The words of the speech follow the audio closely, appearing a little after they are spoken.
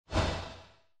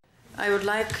I would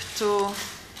like to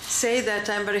say that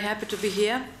I'm very happy to be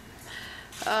here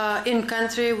in a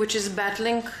country which is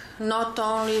battling not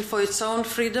only for its own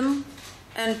freedom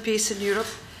and peace in Europe,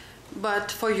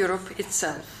 but for Europe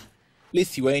itself.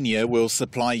 Lithuania will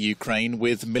supply Ukraine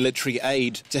with military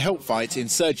aid to help fight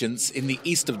insurgents in the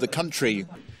east of the country.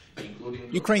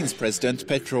 Ukraine's President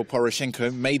Petro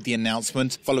Poroshenko made the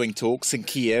announcement following talks in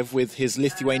Kyiv with his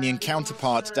Lithuanian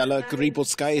counterpart Dalia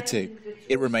Grybauskaite.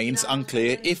 It remains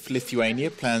unclear if Lithuania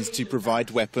plans to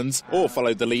provide weapons or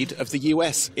follow the lead of the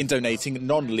US in donating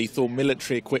non-lethal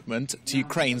military equipment to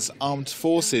Ukraine's armed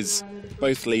forces.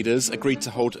 Both leaders agreed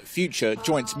to hold future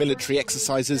joint military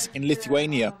exercises in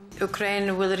Lithuania.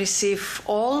 Ukraine will receive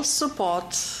all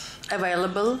support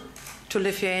available to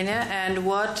Lithuania and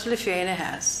what Lithuania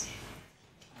has.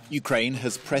 Ukraine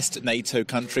has pressed NATO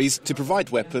countries to provide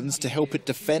weapons to help it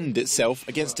defend itself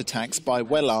against attacks by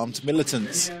well-armed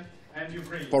militants.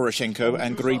 Poroshenko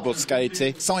and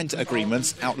Grybauskaite signed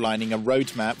agreements outlining a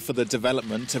roadmap for the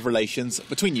development of relations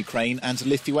between Ukraine and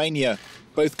Lithuania.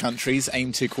 Both countries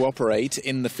aim to cooperate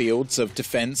in the fields of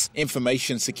defence,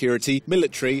 information security,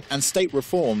 military and state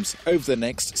reforms over the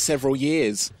next several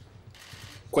years.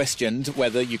 Questioned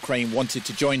whether Ukraine wanted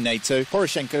to join NATO,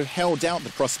 Poroshenko held out the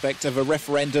prospect of a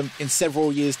referendum in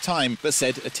several years' time, but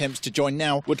said attempts to join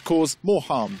now would cause more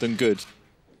harm than good.